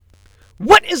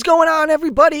What is going on,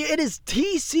 everybody? It is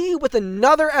TC with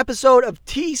another episode of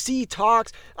TC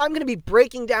Talks. I'm going to be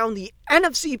breaking down the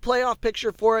NFC playoff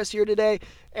picture for us here today,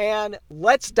 and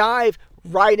let's dive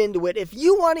right into it. If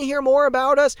you want to hear more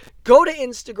about us, go to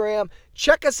Instagram,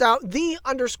 check us out,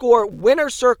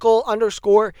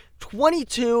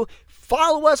 _winnercircle_22.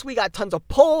 Follow us. We got tons of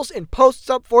polls and posts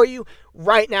up for you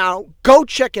right now. Go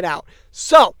check it out.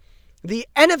 So, the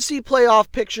NFC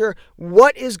playoff picture,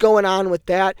 what is going on with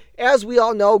that? As we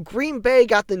all know, Green Bay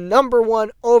got the number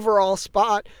one overall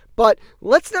spot, but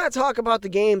let's not talk about the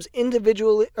games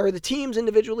individually or the teams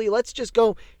individually. Let's just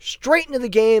go straight into the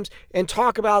games and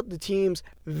talk about the teams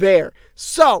there.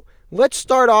 So, let's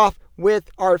start off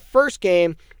with our first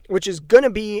game, which is going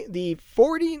to be the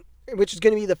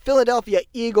Philadelphia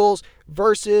Eagles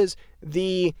versus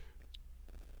the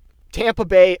Tampa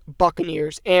Bay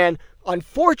Buccaneers. And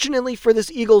unfortunately for this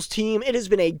Eagles team, it has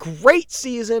been a great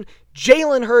season.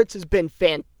 Jalen Hurts has been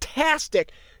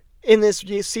fantastic in this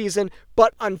season,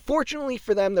 but unfortunately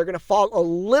for them, they're going to fall a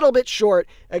little bit short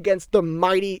against the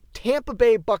mighty Tampa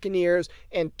Bay Buccaneers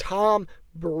and Tom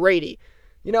Brady.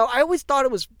 You know, I always thought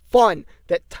it was fun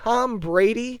that Tom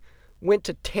Brady went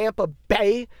to Tampa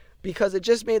Bay because it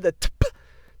just made the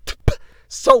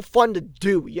so fun to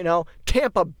do, you know,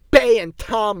 Tampa Bay and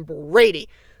Tom Brady.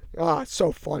 It's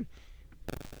so fun.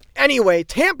 Anyway,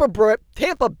 Tampa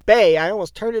Bay, I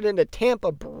almost turned it into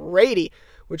Tampa Brady,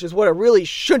 which is what it really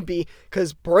should be,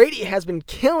 because Brady has been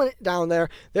killing it down there.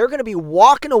 They're going to be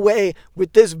walking away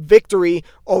with this victory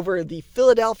over the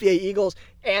Philadelphia Eagles,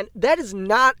 and that is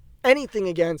not anything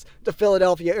against the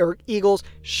Philadelphia Eagles.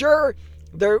 Sure,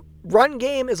 their run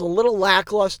game is a little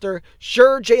lackluster.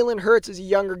 Sure, Jalen Hurts is a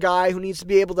younger guy who needs to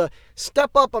be able to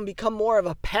step up and become more of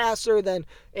a passer than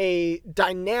a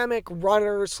dynamic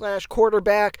runner /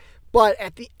 quarterback. But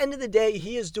at the end of the day,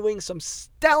 he is doing some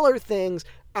stellar things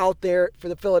out there for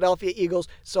the Philadelphia Eagles.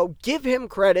 So give him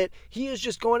credit. He is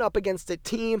just going up against a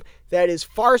team that is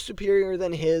far superior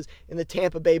than his in the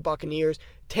Tampa Bay Buccaneers.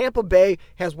 Tampa Bay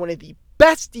has one of the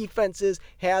best defenses,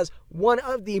 has one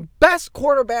of the best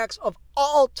quarterbacks of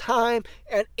all time,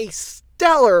 and a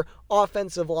stellar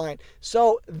offensive line.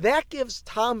 So that gives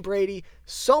Tom Brady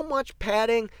so much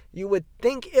padding, you would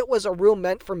think it was a room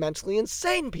meant for mentally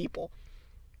insane people.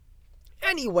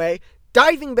 Anyway,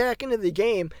 diving back into the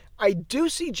game, I do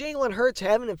see Jalen Hurts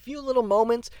having a few little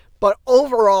moments, but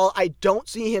overall, I don't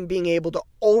see him being able to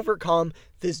overcome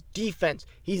this defense.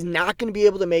 He's not going to be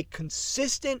able to make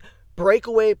consistent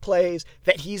breakaway plays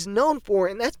that he's known for,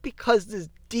 and that's because this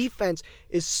defense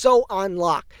is so on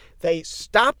lock. They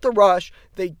stop the rush,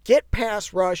 they get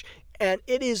pass rush, and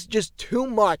it is just too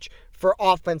much for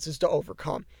offenses to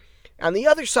overcome. On the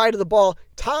other side of the ball,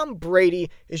 Tom Brady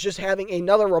is just having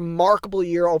another remarkable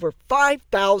year. Over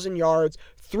 5,000 yards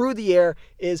through the air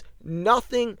is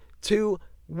nothing to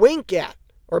wink at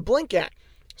or blink at.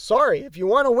 Sorry, if you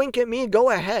want to wink at me, go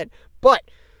ahead. But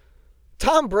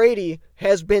Tom Brady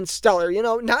has been stellar. You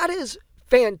know, not as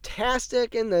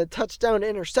fantastic in the touchdown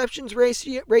to interceptions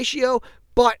ratio,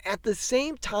 but at the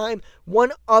same time,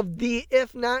 one of the,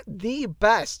 if not the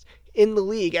best in the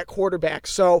league at quarterback.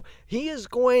 So he is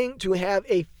going to have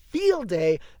a field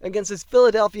day against this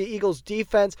Philadelphia Eagles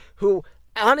defense, who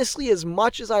honestly, as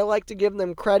much as I like to give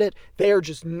them credit, they are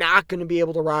just not going to be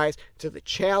able to rise to the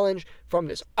challenge from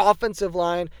this offensive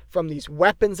line, from these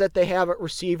weapons that they have at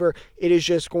receiver. It is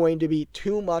just going to be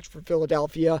too much for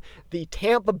Philadelphia. The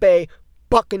Tampa Bay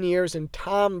Buccaneers and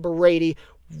Tom Brady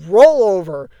roll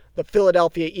over the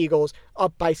Philadelphia Eagles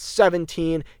up by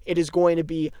 17. It is going to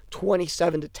be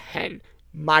 27-10,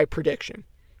 my prediction.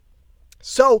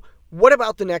 So, what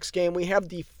about the next game? We have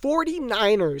the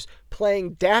 49ers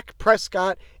playing Dak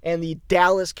Prescott and the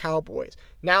Dallas Cowboys.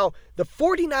 Now, the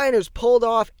 49ers pulled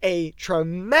off a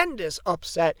tremendous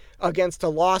upset against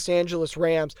the Los Angeles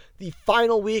Rams the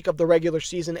final week of the regular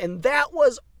season, and that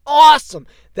was awesome.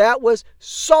 That was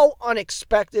so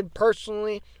unexpected.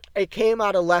 Personally, it came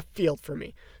out of left field for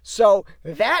me. So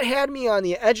that had me on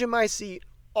the edge of my seat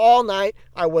all night.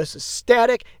 I was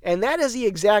ecstatic, and that is the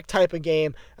exact type of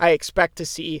game I expect to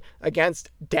see against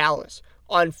Dallas.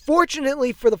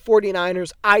 Unfortunately for the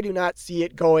 49ers, I do not see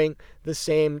it going the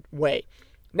same way.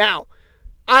 Now,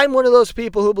 I'm one of those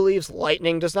people who believes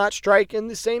lightning does not strike in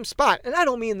the same spot, and I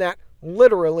don't mean that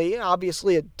literally.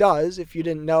 Obviously it does. If you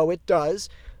didn't know, it does.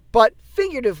 But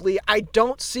figuratively, I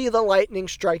don't see the lightning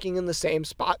striking in the same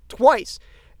spot twice.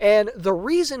 And the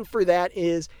reason for that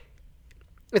is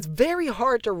it's very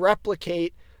hard to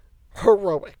replicate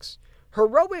heroics.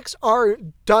 Heroics are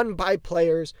done by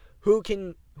players who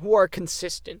are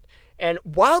consistent. And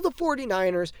while the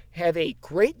 49ers have a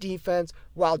great defense,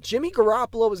 while Jimmy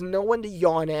Garoppolo is no one to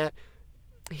yawn at,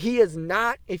 he is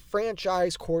not a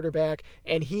franchise quarterback,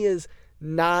 and he is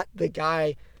not the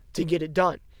guy to get it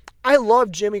done. I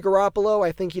love Jimmy Garoppolo.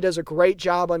 I think he does a great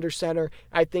job under center.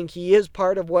 I think he is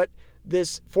part of what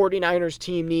this 49ers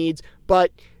team needs,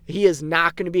 but he is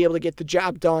not going to be able to get the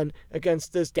job done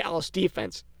against this Dallas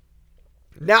defense.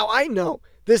 Now, I know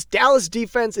this Dallas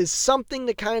defense is something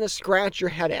to kind of scratch your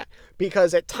head at,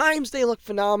 because at times they look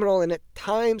phenomenal and at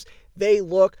times they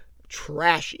look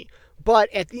trashy.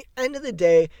 But at the end of the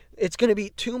day, it's going to be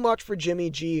too much for Jimmy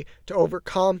G to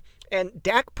overcome. And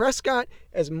Dak Prescott,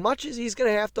 as much as he's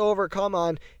going to have to overcome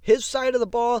on his side of the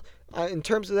ball, in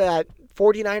terms of that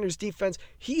 49ers defense,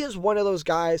 he is one of those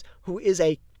guys who is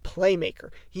a playmaker.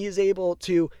 He is able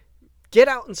to get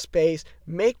out in space,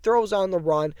 make throws on the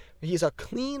run. He's a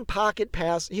clean pocket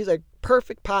pass. He's a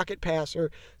perfect pocket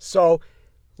passer. So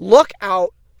look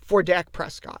out for Dak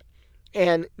Prescott.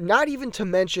 And not even to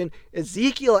mention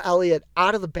Ezekiel Elliott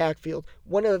out of the backfield,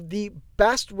 one of the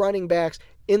best running backs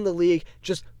in the league,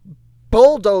 just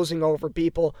bulldozing over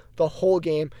people the whole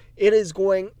game. It is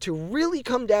going to really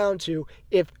come down to,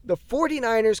 if the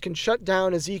 49ers can shut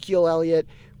down Ezekiel Elliott,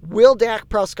 will Dak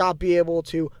Prescott be able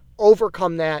to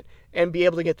overcome that and be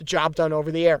able to get the job done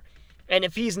over the air? And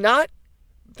if he's not,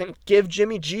 then give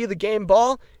Jimmy G the game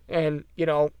ball and,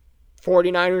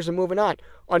 49ers are moving on.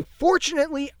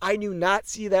 Unfortunately, I do not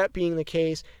see that being the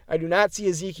case. I do not see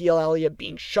Ezekiel Elliott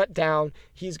being shut down.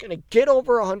 He's going to get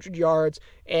over 100 yards,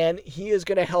 and he is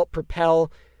going to help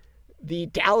propel the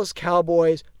Dallas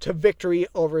Cowboys to victory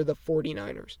over the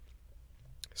 49ers.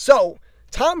 So,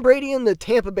 Tom Brady and the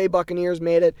Tampa Bay Buccaneers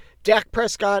made it. Dak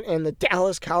Prescott and the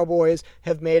Dallas Cowboys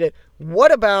have made it.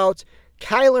 What about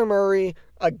Kyler Murray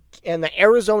and the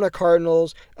Arizona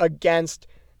Cardinals against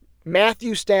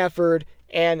Matthew Stafford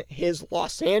and his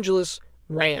Los Angeles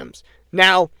Rams?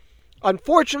 Now,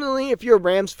 unfortunately, if you're a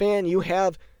Rams fan, you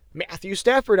have Matthew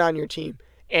Stafford on your team.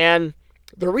 And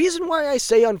the reason why I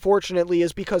say unfortunately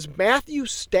is because Matthew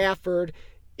Stafford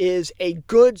is a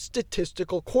good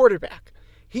statistical quarterback.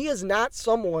 He is not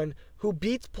someone who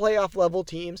beats playoff level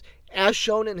teams, as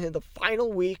shown in the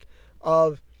final week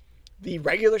of the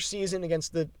regular season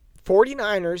against the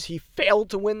 49ers. He failed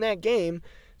to win that game.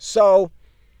 So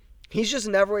he's just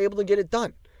never able to get it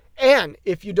done. And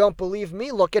if you don't believe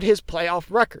me, look at his playoff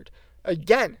record.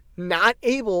 Again, not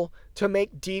able to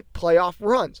make deep playoff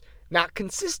runs. Not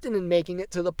consistent in making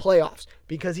it to the playoffs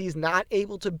because he's not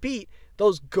able to beat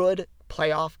those good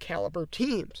playoff caliber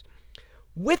teams.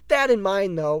 With that in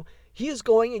mind, though, he is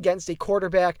going against a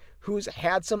quarterback who's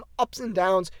had some ups and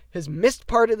downs, has missed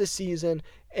part of the season,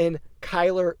 in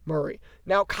Kyler Murray.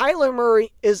 Now, Kyler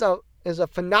Murray is a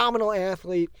phenomenal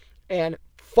athlete and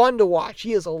fun to watch.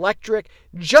 He is electric,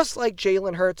 just like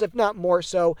Jalen Hurts, if not more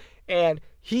so, and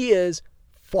he is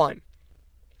fun.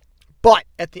 But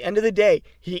at the end of the day,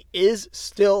 he is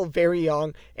still very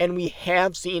young, and we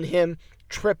have seen him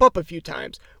trip up a few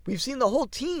times. We've seen the whole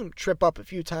team trip up a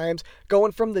few times,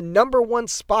 going from the number 1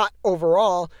 spot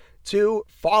overall to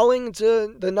falling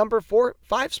to the number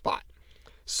 4-5 spot.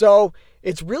 So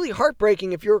it's really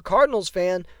heartbreaking if you're a Cardinals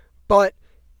fan, but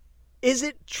is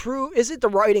it true? Is it the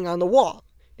writing on the wall?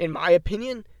 In my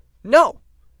opinion, no.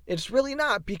 It's really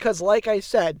not, because like I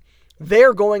said,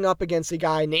 they're going up against a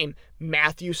guy named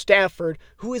Matthew Stafford,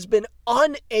 who has been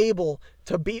unable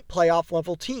to beat playoff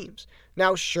level teams.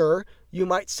 Now, sure, you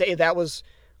might say that was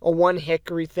a one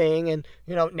hickory thing, and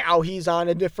now he's on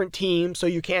a different team, so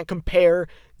you can't compare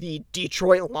the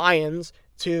Detroit Lions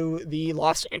to the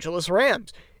Los Angeles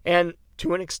Rams. And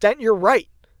to an extent, you're right.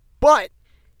 But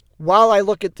while I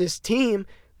look at this team,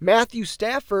 Matthew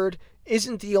Stafford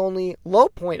isn't the only low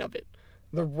point of it.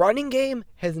 The running game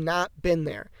has not been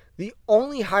there. The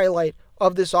only highlight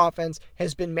of this offense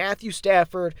has been Matthew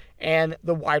Stafford and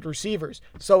the wide receivers.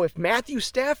 So if Matthew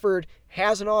Stafford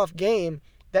has an off game,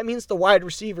 that means the wide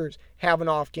receivers have an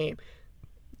off game.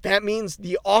 That means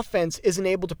the offense isn't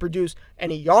able to produce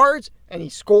any yards, any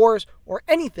scores, or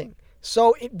anything.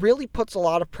 So it really puts a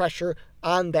lot of pressure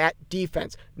on that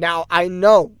defense. Now, I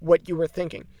know what you were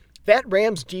thinking. That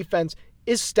Rams defense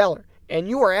is stellar. And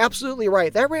you are absolutely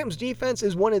right. That Rams defense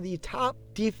is one of the top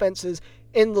defenses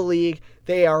in the league.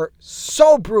 They are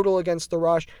so brutal against the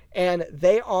rush, and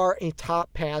they are a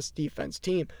top pass defense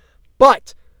team.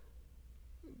 But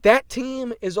that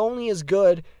team is only as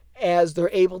good as they're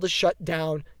able to shut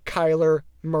down Kyler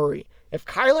Murray. If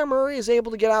Kyler Murray is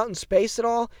able to get out in space at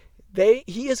all,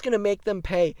 he is going to make them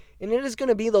pay. And it is going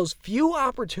to be those few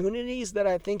opportunities that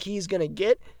I think he's going to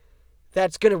get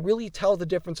that's going to really tell the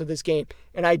difference of this game.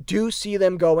 And I do see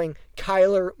them going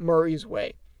Kyler Murray's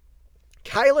way.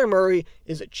 Kyler Murray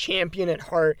is a champion at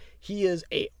heart. He is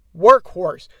a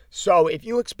workhorse. So if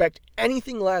you expect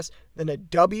anything less than a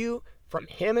W from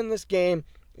him in this game,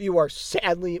 you are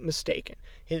sadly mistaken.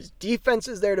 His defense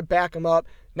is there to back him up.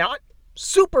 Not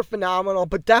super phenomenal,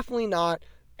 but definitely not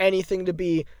anything to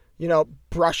be,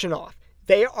 brushing off.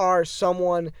 They are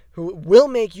someone who will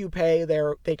make you pay.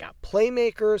 They got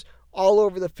playmakers all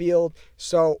over the field.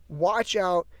 So watch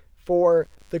out for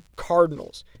the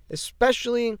Cardinals,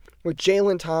 especially with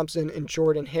Jalen Thompson and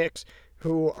Jordan Hicks,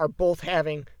 who are both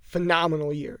having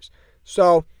phenomenal years.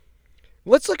 So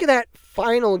let's look at that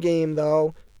final game,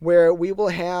 though, where we will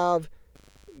have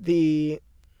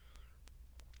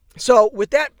So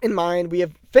with that in mind, we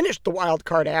have finished the wild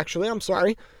card, actually. I'm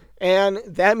sorry. And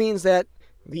that means that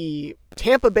the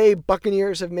Tampa Bay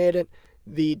Buccaneers have made it,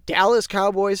 the Dallas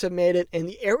Cowboys have made it, and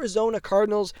the Arizona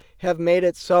Cardinals have made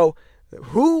it. So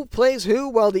who plays who?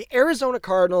 Well, the Arizona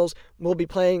Cardinals will be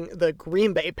playing the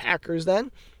Green Bay Packers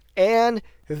then, and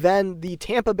then the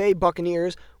Tampa Bay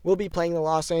Buccaneers will be playing the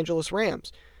Los Angeles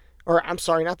Rams. Or, I'm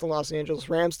sorry, not the Los Angeles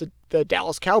Rams, the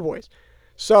Dallas Cowboys.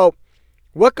 So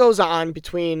what goes on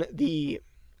between the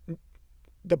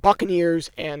Buccaneers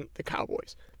and the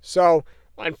Cowboys? So,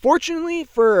 unfortunately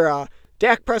for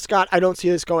Dak Prescott, I don't see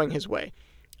this going his way.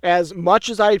 As much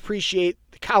as I appreciate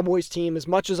the Cowboys team, as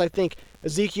much as I think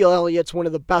Ezekiel Elliott's one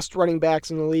of the best running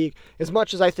backs in the league, as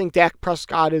much as I think Dak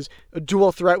Prescott is a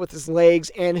dual threat with his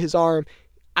legs and his arm,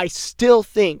 I still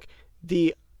think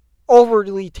the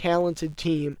overly talented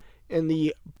team in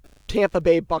the Tampa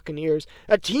Bay Buccaneers,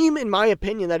 a team, in my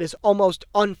opinion, that is almost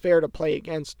unfair to play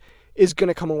against, is going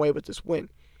to come away with this win.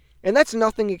 And that's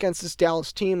nothing against this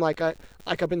Dallas team, like I've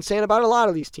been saying about a lot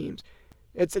of these teams.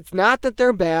 It's not that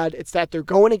they're bad, it's that they're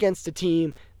going against a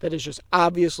team that is just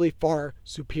obviously far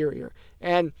superior.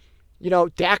 And,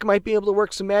 Dak might be able to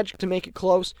work some magic to make it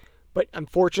close, but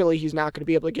unfortunately he's not going to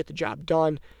be able to get the job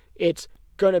done. It's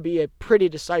going to be a pretty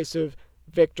decisive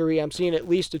victory. I'm seeing at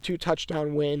least a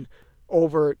 2-touchdown win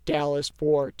over Dallas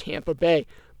for Tampa Bay.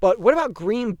 But what about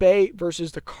Green Bay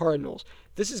versus the Cardinals?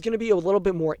 This is going to be a little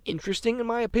bit more interesting, in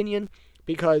my opinion,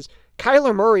 because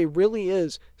Kyler Murray really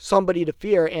is somebody to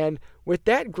fear. And with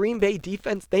that Green Bay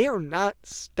defense, they are not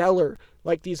stellar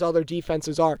like these other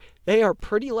defenses are. They are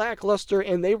pretty lackluster,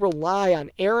 and they rely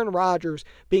on Aaron Rodgers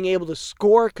being able to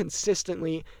score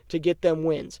consistently to get them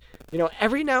wins.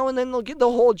 Every now and then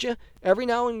they'll hold you. Every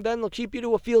now and then they'll keep you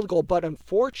to a field goal. But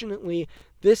unfortunately,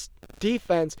 this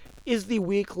defense is the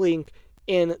weak link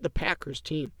in the Packers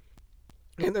team.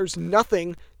 And there's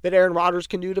nothing that Aaron Rodgers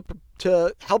can do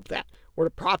to help that or to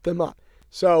prop them up.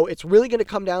 So it's really going to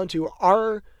come down to,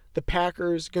 are the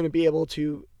Packers going to be able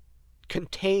to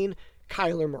contain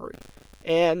Kyler Murray?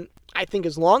 And I think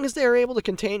as long as they're able to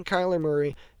contain Kyler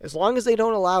Murray, as long as they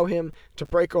don't allow him to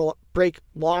break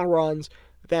long runs,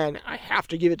 then I have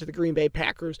to give it to the Green Bay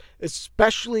Packers,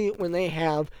 especially when they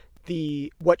have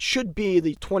what should be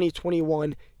the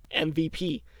 2021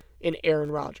 MVP in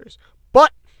Aaron Rodgers.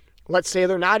 But let's say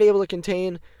they're not able to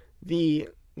contain the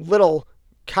little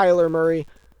Kyler Murray.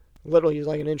 Little, he's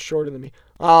like an inch shorter than me.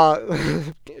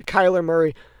 Kyler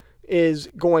Murray is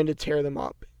going to tear them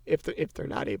up if they're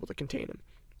not able to contain him.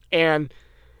 And,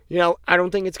 I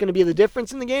don't think it's going to be the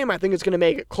difference in the game. I think it's going to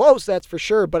make it close, that's for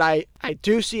sure. But I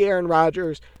do see Aaron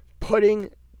Rodgers putting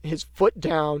his foot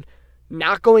down,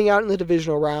 not going out in the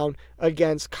divisional round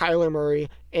against Kyler Murray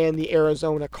and the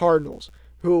Arizona Cardinals,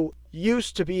 who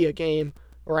used to be a game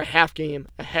or a half game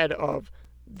ahead of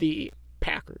the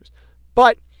Packers.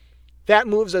 But that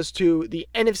moves us to the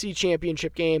NFC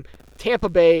Championship game, Tampa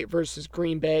Bay versus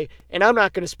Green Bay. And I'm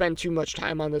not going to spend too much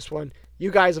time on this one.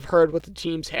 You guys have heard what the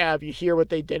teams have. You hear what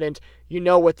they didn't. You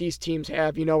know what these teams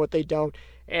have. You know what they don't.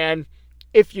 And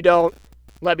if you don't,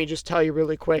 let me just tell you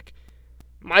really quick.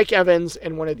 Mike Evans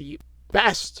and one of the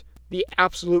best, the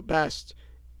absolute best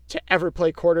to ever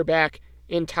play quarterback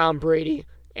in Tom Brady.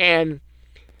 And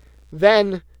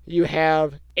then you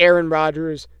have Aaron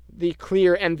Rodgers, the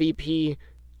clear MVP,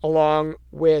 along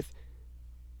with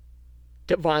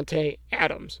Davante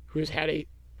Adams, who's had a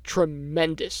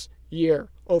tremendous year,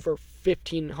 over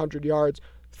 1,500 yards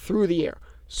through the air.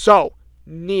 So,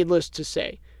 needless to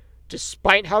say,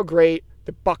 despite how great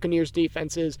the Buccaneers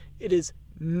defense is, it is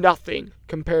nothing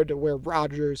compared to where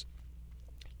Rodgers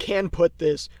can put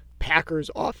this Packers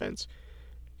offense.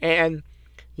 And,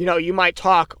 you might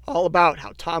talk all about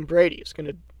how Tom Brady is going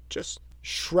to just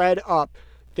shred up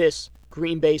this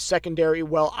Green Bay secondary.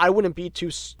 Well, I wouldn't be too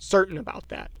certain about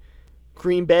that.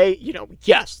 Green Bay,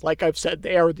 yes, like I've said,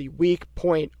 they are the weak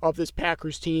point of this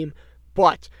Packers team,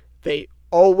 but they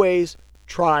always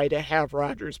try to have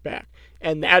Rodgers back.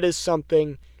 And that is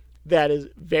something that is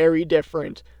very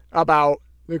different about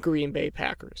the Green Bay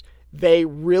Packers. they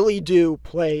really do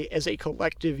play as a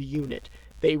collective unit.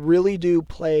 They really do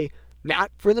play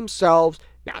not for themselves,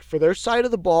 not for their side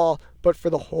of the ball, but for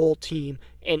the whole team.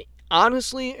 And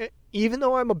honestly, even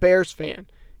though I'm a Bears fan,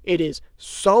 it is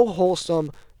so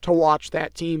wholesome to watch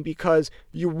that team because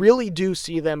you really do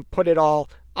see them put it all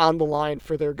on the line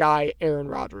for their guy, Aaron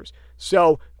Rodgers.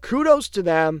 So kudos to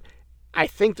them. I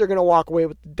think they're going to walk away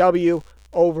with the W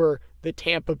over the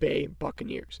Tampa Bay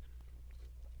Buccaneers.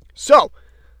 So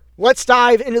let's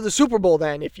dive into the Super Bowl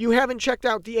then. If you haven't checked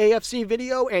out the AFC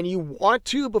video and you want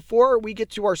to before we get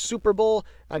to our Super Bowl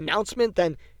announcement,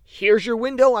 then here's your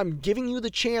window. I'm giving you the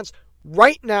chance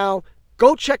right now.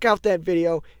 Go check out that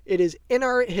video. It is in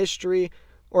our history,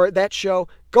 or that show.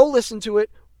 Go listen to it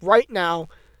right now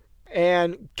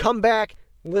and come back,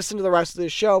 listen to the rest of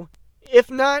this show.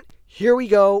 If not, here we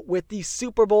go with the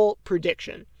Super Bowl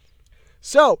prediction.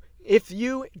 So, if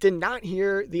you did not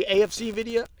hear the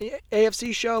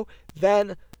AFC show,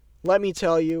 then let me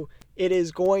tell you, it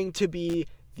is going to be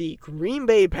the Green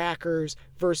Bay Packers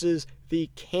versus the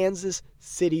Kansas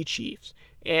City Chiefs.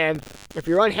 And if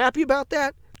you're unhappy about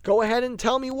that, go ahead and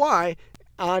tell me why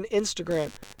on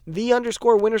Instagram,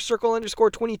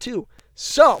 _winnercircle_22.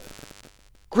 So,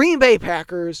 Green Bay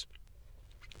Packers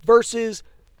versus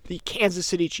the Kansas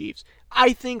City Chiefs.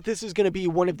 I think this is going to be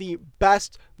one of the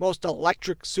best, most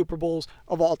electric Super Bowls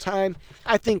of all time.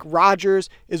 I think Rodgers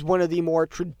is one of the more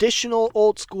traditional,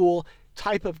 old school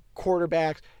type of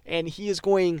quarterbacks, and he is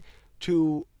going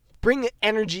to bring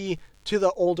energy to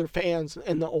the older fans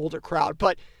and the older crowd.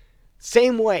 But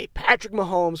same way, Patrick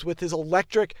Mahomes with his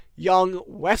electric, young,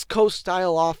 West Coast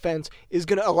style offense is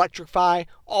going to electrify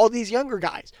all these younger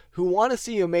guys who want to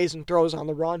see amazing throws on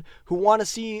the run, who want to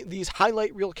see these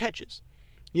highlight reel catches,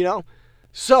 you know?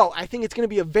 So I think it's going to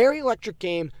be a very electric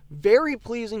game, very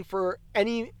pleasing for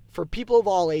people of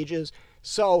all ages.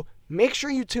 So make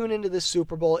sure you tune into this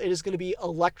Super Bowl. It is going to be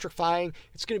electrifying.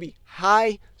 It's going to be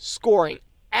high scoring,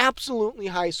 absolutely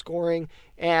high scoring.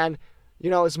 And, you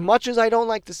know, as much as I don't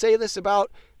like to say this about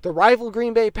the rival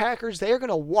Green Bay Packers, they are going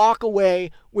to walk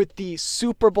away with the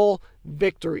Super Bowl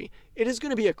victory. It is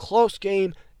going to be a close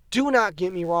game. Do not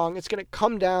get me wrong. It's going to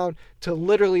come down to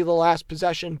literally the last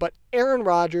possession. But Aaron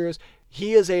Rodgers,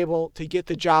 he is able to get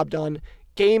the job done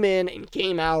game in and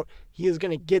game out. He is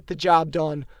going to get the job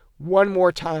done one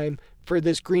more time for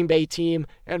this Green Bay team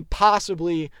and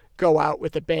possibly go out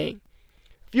with a bang.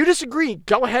 If you disagree,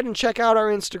 go ahead and check out our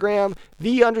Instagram,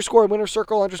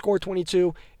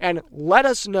 _winnercircle_22, and let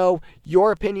us know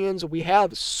your opinions. We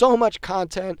have so much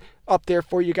content up there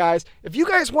for you guys. If you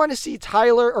guys want to see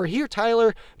Tyler or hear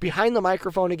Tyler behind the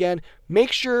microphone again,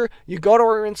 make sure you go to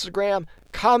our Instagram,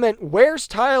 comment, "Where's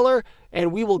Tyler?"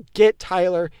 and we will get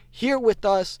Tyler here with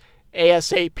us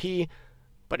ASAP.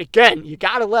 But again, you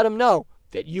got to let him know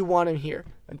that you want him here.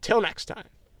 Until next time.